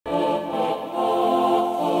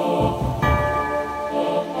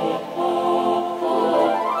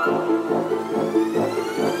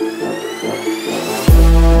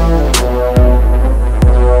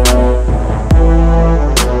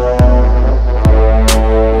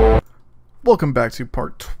Welcome back to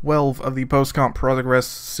part 12 of the post-comp progress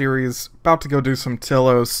series. About to go do some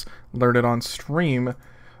Telos, learn it on stream.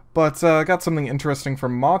 But got something interesting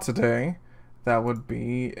from Ma today. That would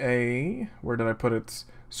be a, where did I put it?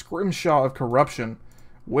 Scrimshaw of Corruption,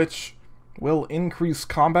 which will increase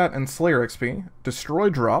combat and Slayer XP, destroy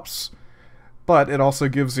drops, but it also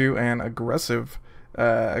gives you an aggressive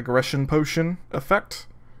aggression potion effect.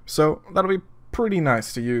 So that'll be pretty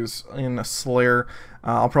nice to use in a Slayer.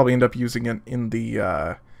 I'll probably end up using it in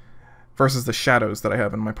the versus the shadows that I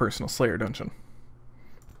have in my personal Slayer dungeon.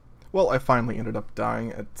 Well, I finally ended up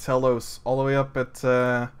dying at Telos, all the way up at,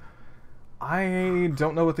 I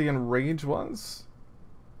don't know what the enrage was.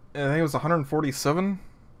 I think it was 147.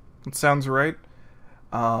 It sounds right.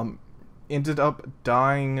 Ended up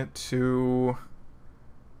dying to,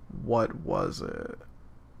 what was it?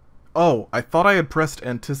 Oh, I thought I had pressed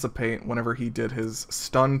anticipate whenever he did his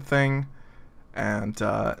stun thing, and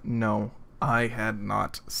no, I had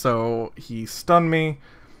not. So he stunned me,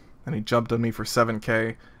 and he jumped on me for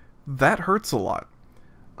 7k. That hurts a lot.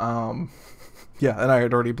 Yeah, and I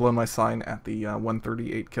had already blown my sign at the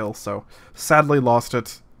 138 kill, so sadly lost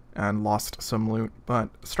it, and lost some loot, but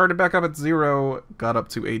started back up at 0, got up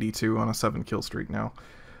to 82 on a 7 kill streak now.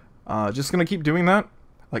 Just gonna keep doing that,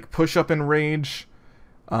 like push up in rage,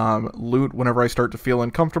 loot whenever I start to feel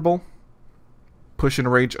uncomfortable, push in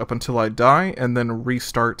rage up until I die, and then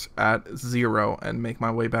restart at 0 and make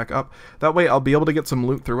my way back up. That way I'll be able to get some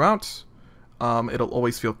loot throughout. It'll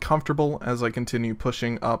always feel comfortable as I continue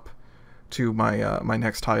pushing up to my my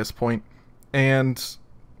next highest point, and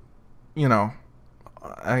you know,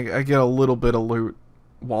 I get a little bit of loot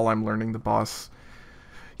while I'm learning the boss.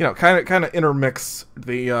 You know, kind of intermix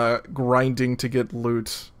the grinding to get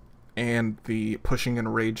loot and the pushing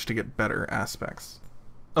and rage to get better aspects.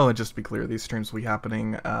 Oh, and just to be clear, these streams will be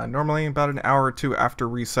happening normally about an hour or two after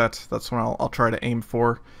reset. That's when I'll try to aim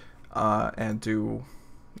for, and do,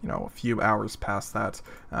 you know, a few hours past that.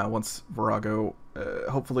 Once Virago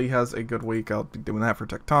hopefully has a good week, I'll be doing that for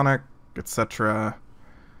Tectonic, etc.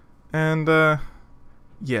 And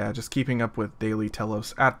yeah, just keeping up with daily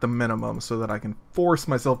Telos at the minimum so that I can force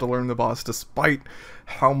myself to learn the boss despite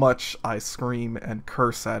how much I scream and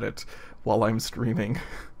curse at it while I'm streaming.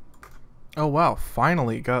 Oh wow,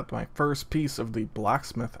 finally got my first piece of the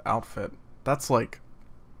blacksmith outfit. That's like,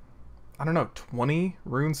 I don't know, 20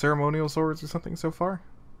 rune ceremonial swords or something so far?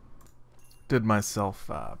 Did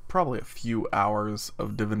myself probably a few hours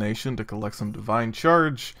of divination to collect some divine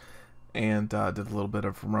charge, and did a little bit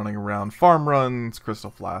of running around farm runs,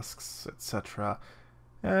 crystal flasks, etc.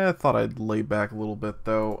 I thought I'd lay back a little bit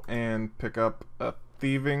though and pick up a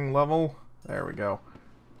thieving level. There we go.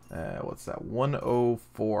 What's that?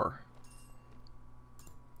 104.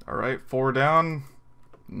 Alright, 4 down.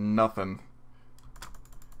 Nothing.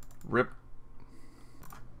 Rip.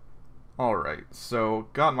 Alright, so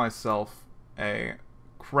got myself a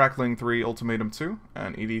Crackling 3 Ultimatum 2,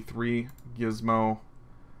 an ED3 Gizmo.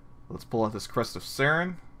 Let's pull out this Crest of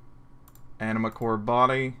Saren, Anima Core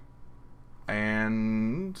Body,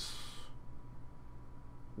 and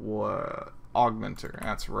what? Augmenter,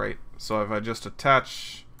 that's right. So if I just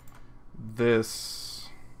attach this,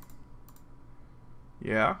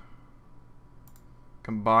 yeah,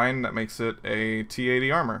 combine, that makes it a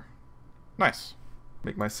T80 armor. Nice.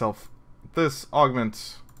 Make myself this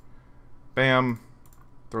augment, bam,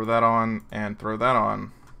 throw that on, and throw that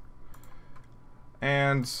on.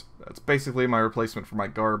 And that's basically my replacement for my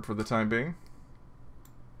garb for the time being.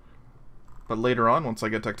 But later on, once I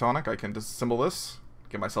get Tectonic, I can disassemble this,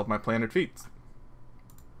 get myself my planted feet.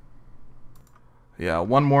 Yeah,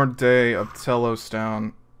 one more day of Telos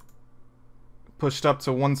down. Pushed up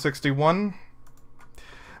to 161.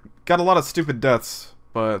 Got a lot of stupid deaths,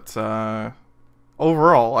 but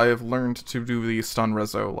overall, I have learned to do the stun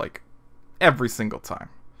reso like every single time.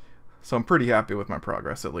 So I'm pretty happy with my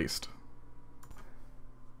progress, at least.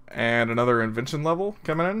 And another invention level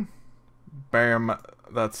coming in. Bam,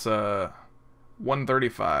 that's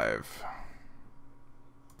 135.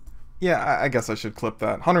 Yeah, I guess I should clip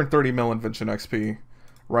that. 130 mil invention XP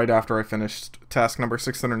right after I finished task number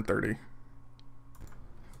 630.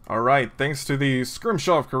 Alright, thanks to the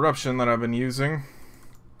Scrimshaw of Corruption that I've been using.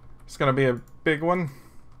 It's gonna be a big one.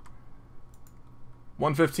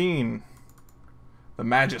 115. The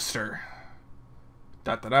Magister.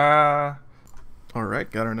 Da-da-da.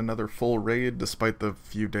 Alright, got in another full raid despite the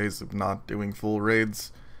few days of not doing full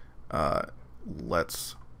raids.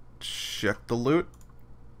 Let's check the loot.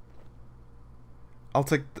 I'll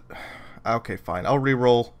take the... Okay, fine. I'll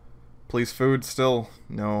reroll. Please, food still?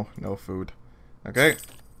 No, no food. Okay.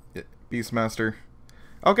 Beastmaster.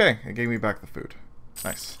 Okay, it gave me back the food.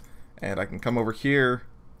 Nice. And I can come over here.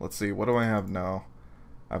 Let's see, what do I have now?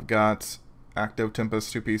 I've got Acto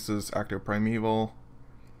Tempest 2 pieces, Acto Primeval.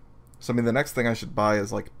 So I mean the next thing I should buy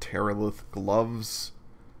is like Terralith gloves.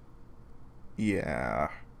 Yeah.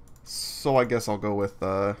 So I guess I'll go with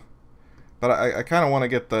but I kind of want to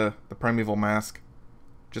get the Primeval Mask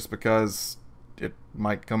just because it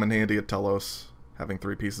might come in handy at Telos, having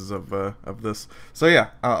 3 pieces of this. So yeah,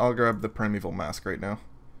 I'll grab the Primeval Mask right now.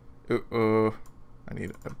 I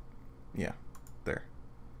need a... yeah, there.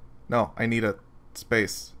 No, I need a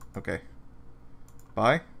space. Okay.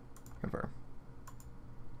 Buy? Confirm.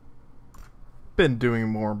 Been doing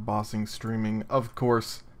more bossing streaming, of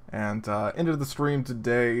course, and ended the stream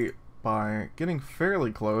today by getting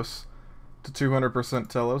fairly close to 200%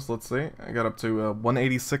 Telos. Let's see, I got up to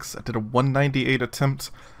 186. I did a 198 attempt,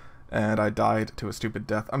 and I died to a stupid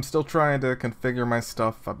death. I'm still trying to configure my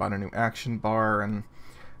stuff. I bought a new action bar and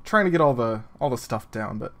trying to get all the stuff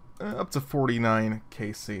down, but up to 49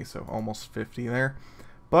 KC, so almost 50 there.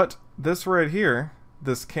 But this right here,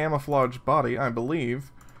 this camouflage body, I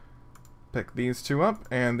believe, pick these 2 up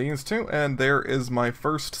and these 2, and there is my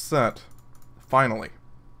first set, finally.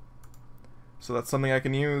 So that's something I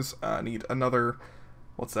can use. I need another,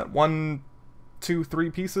 what's that, 1, 2,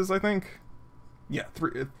 3 pieces, I think? Yeah,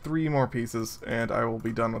 three more pieces, and I will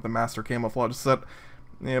be done with the Master Camouflage set.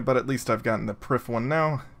 Yeah, but at least I've gotten the Prif one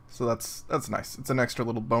now, so that's nice. It's an extra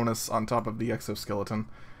little bonus on top of the exoskeleton.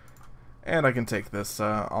 And I can take this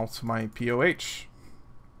out to my POH.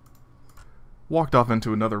 Walked off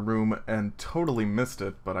into another room and totally missed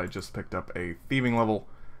it, but I just picked up a thieving level.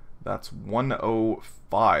 That's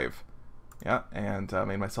 105. Yeah, and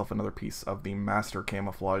made myself another piece of the Master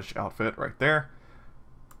Camouflage outfit right there.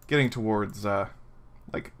 Getting towards,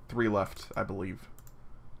 like, 3 left, I believe.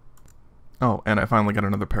 Oh, and I finally got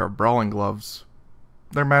another pair of Brawling Gloves.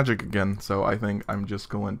 They're magic again, so I think I'm just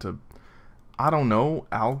going to, I don't know,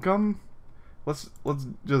 Alchemy? Let's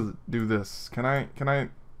just do this. Can I,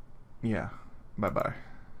 yeah, bye-bye.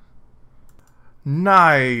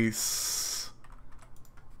 Nice!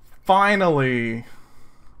 Finally!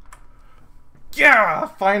 Yeah,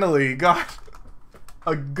 finally got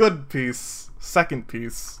a good piece. Second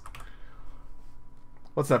piece.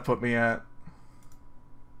 What's that put me at?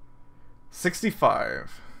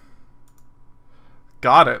 65.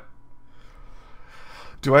 Got it.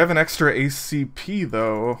 Do I have an extra ACP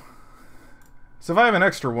though? So if I have an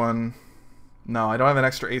extra one... No, I don't have an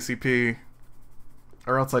extra ACP.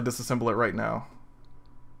 Or else I'd disassemble it right now.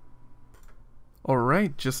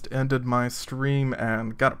 Alright, just ended my stream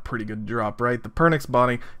and got a pretty good drop, right? The Pernix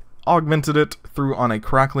body, augmented it, threw on a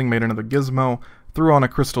Crackling, made another Gizmo, threw on a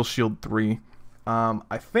Crystal Shield 3.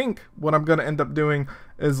 I think what I'm going to end up doing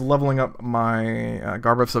is leveling up my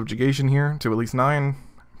Garb of Subjugation here to at least 9,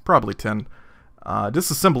 probably 10.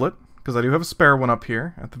 Disassemble it, because I do have a spare one up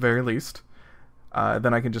here, at the very least.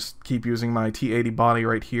 Then I can just keep using my T80 body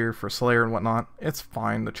right here for Slayer and whatnot. It's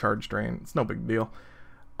fine, the charge drain, it's no big deal.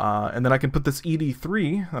 And then I can put this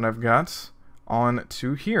ED3 that I've got on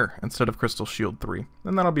to here instead of Crystal Shield 3.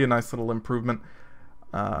 And that'll be a nice little improvement.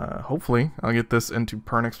 Hopefully, I'll get this into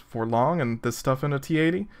Pernix before long and this stuff into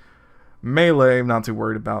T80. Melee, I'm not too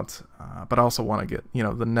worried about. But I also want to get, you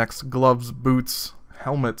know, the next gloves, boots,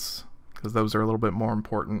 helmets, because those are a little bit more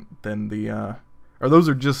important than the... or those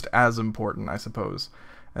are just as important, I suppose,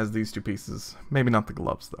 as these 2 pieces. Maybe not the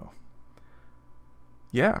gloves, though.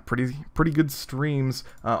 Yeah, pretty good streams.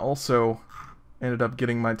 Also, ended up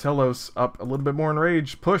getting my Telos up a little bit more in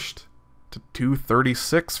rage, pushed to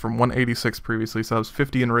 236 from 186 previously, so I was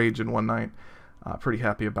 50 in rage in one night. Pretty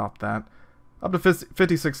happy about that. Up to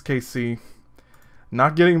 56 KC.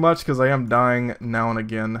 Not getting much because I am dying now and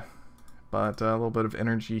again, but a little bit of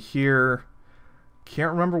energy here.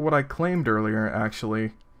 Can't remember what I claimed earlier, actually.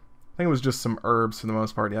 I think it was just some herbs for the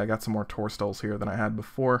most part. Yeah, I got some more Torstalls here than I had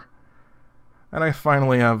before. And I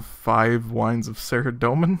finally have 5 Wines of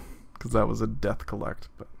Saradomin, because that was a death collect.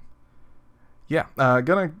 But yeah,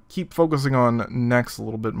 gonna keep focusing on Nex a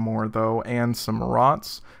little bit more, though, and some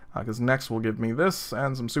Rots, because Nex will give me this,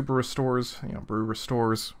 and some Super Restores, you know, Brew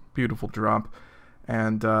Restores, beautiful drop,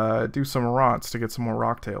 and do some Rots to get some more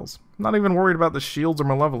Rocktails. Not even worried about the shields or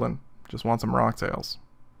Malevolent, just want some Rocktails.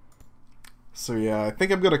 So yeah, I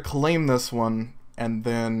think I'm gonna claim this one, and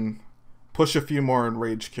then push a few more in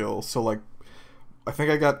Rage kills, so like, I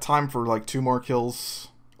think I got time for like 2 more kills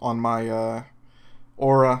on my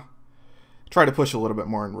Aura. Try to push a little bit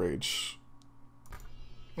more in Rage.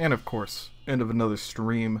 And of course, end of another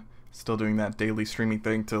stream. Still doing that daily streaming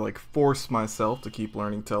thing to like force myself to keep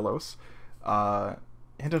learning Telos.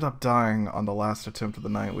 Ended up dying on the last attempt of the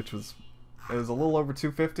night, which was, it was a little over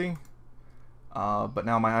 250. but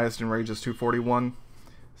now my highest in rage is 241.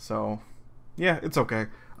 So, yeah, it's okay.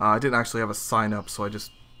 I didn't actually have a sign up, so I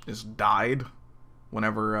just died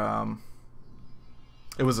whenever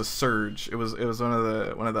it was a surge. It was one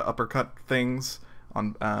of the uppercut things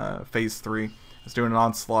on phase 3. I was doing an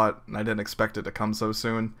onslaught, and I didn't expect it to come so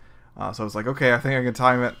soon. So I was like, okay, I think I can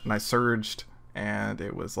time it, and I surged, and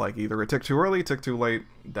it was like either a tick too early, tick too late,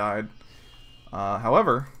 died.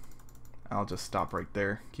 However, I'll just stop right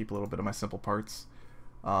there, keep a little bit of my simple parts.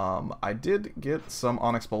 I did get some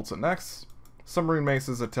Onyx Bolts at Nex, some Rune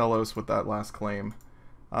Maces at Telos with that last claim,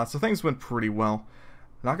 so things went pretty well.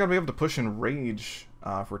 Not going to be able to push in Rage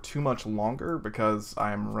for too much longer because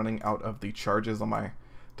I am running out of the charges on my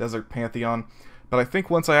Desert Pantheon, but I think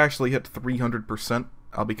once I actually hit 300%,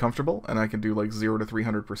 I'll be comfortable, and I can do like 0 to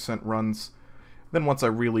 300% runs. Then once I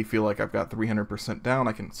really feel like I've got 300% down,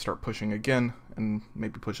 I can start pushing again, and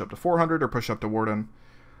maybe push up to 400 or push up to Warden,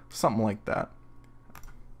 something like that.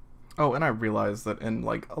 Oh, and I realized that in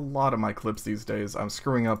like a lot of my clips these days, I'm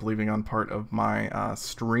screwing up leaving on part of my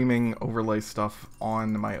streaming overlay stuff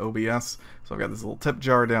on my OBS. So I've got this little tip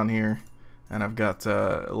jar down here, and I've got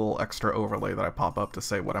a little extra overlay that I pop up to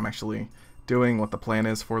say what I'm actually doing, what the plan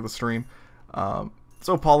is for the stream.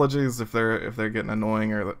 So apologies if they're getting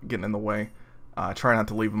annoying or getting in the way. I try not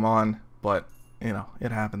to leave them on, but, you know,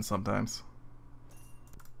 it happens sometimes.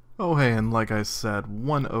 Oh hey, and like I said,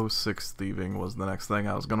 106 Thieving was the next thing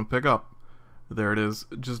I was going to pick up. There it is,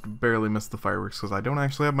 just barely missed the fireworks because I don't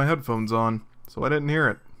actually have my headphones on, so I didn't hear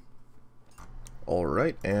it.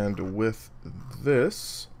 Alright, and with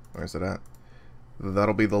this, where's it at?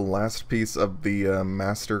 That'll be the last piece of the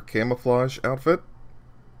Master Camouflage outfit.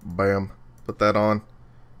 Bam, put that on.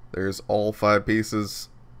 There's all 5 pieces.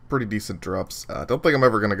 Pretty decent drops. Don't think I'm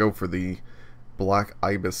ever going to go for the Black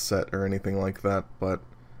Ibis set or anything like that, but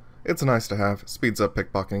it's nice to have. Speeds up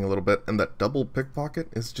pickpocketing a little bit, and that double pickpocket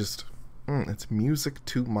is just, it's music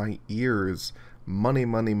to my ears. Money,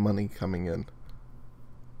 money, money coming in.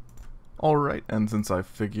 Alright, and since I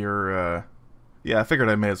figure, yeah, I figured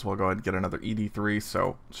I may as well go ahead and get another ED3,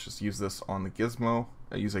 so let's just use this on the Gizmo.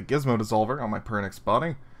 I use a Gizmo Dissolver on my Pernix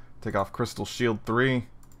body. Take off Crystal Shield 3.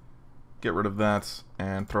 Get rid of that,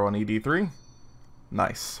 and throw on ED3.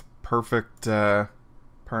 Nice. Perfect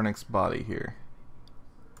Pernix body here.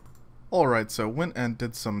 Alright, so went and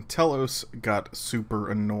did some Telos, got super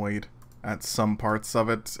annoyed at some parts of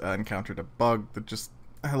it, encountered a bug that just,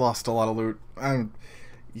 I lost a lot of loot.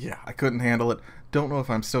 Yeah, I couldn't handle it. Don't know if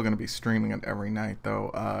I'm still going to be streaming it every night,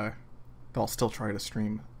 though. I'll still try to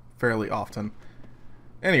stream fairly often.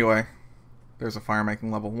 Anyway, there's a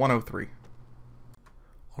firemaking level 103.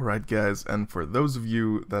 Alright guys, and for those of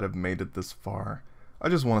you that have made it this far, I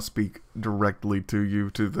just want to speak directly to you,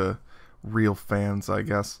 to the real fans, I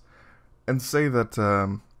guess, and say that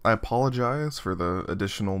I apologize for the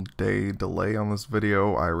additional day delay on this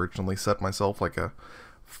video. I originally set myself like a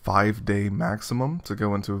 5-day maximum to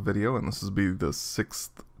go into a video, and this will be the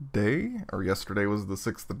 6th day, or yesterday was the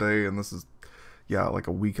 6th day, and this is, yeah, like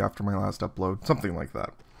a week after my last upload, something like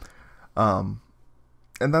that.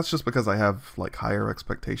 And that's just because I have, like, higher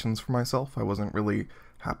expectations for myself. I wasn't really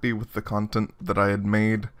happy with the content that I had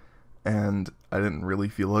made, and I didn't really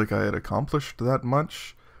feel like I had accomplished that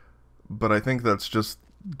much. But I think that's just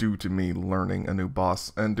due to me learning a new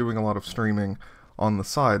boss and doing a lot of streaming on the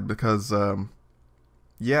side, because,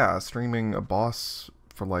 yeah, streaming a boss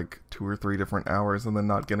for, like, 2 or 3 different hours and then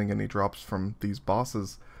not getting any drops from these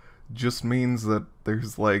bosses just means that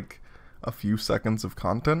there's, like, a few seconds of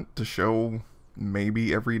content to show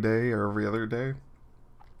maybe every day or every other day.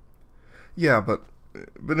 Yeah,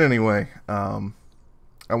 but anyway, I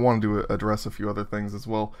wanted to address a few other things as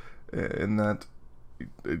well. In that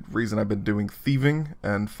reason I've been doing thieving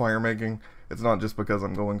and firemaking, it's not just because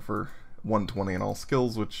I'm going for 120 in all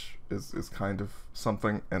skills, which is kind of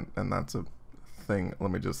something, and that's a thing.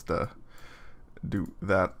 Let me just do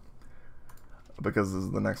that because this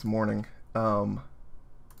is the next morning.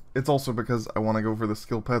 It's also because I want to go for the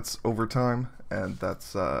skill pets over time, and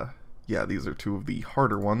that's, yeah, these are 2 of the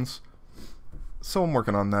harder ones. So I'm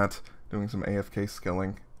working on that, doing some AFK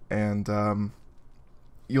skilling, and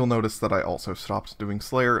you'll notice that I also stopped doing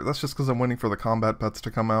Slayer. That's just because I'm waiting for the combat pets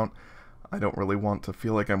to come out. I don't really want to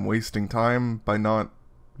feel like I'm wasting time by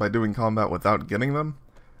doing combat without getting them,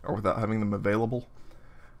 or without having them available.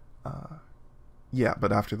 Yeah,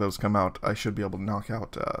 but after those come out, I should be able to knock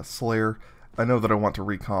out Slayer. I know that I want to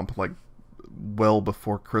recomp, like, well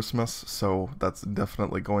before Christmas, so that's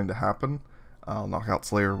definitely going to happen. I'll knock out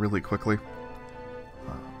Slayer really quickly.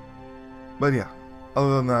 But yeah,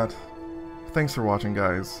 other than that, thanks for watching,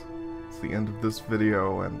 guys. It's the end of this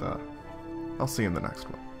video, and I'll see you in the next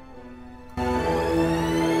one.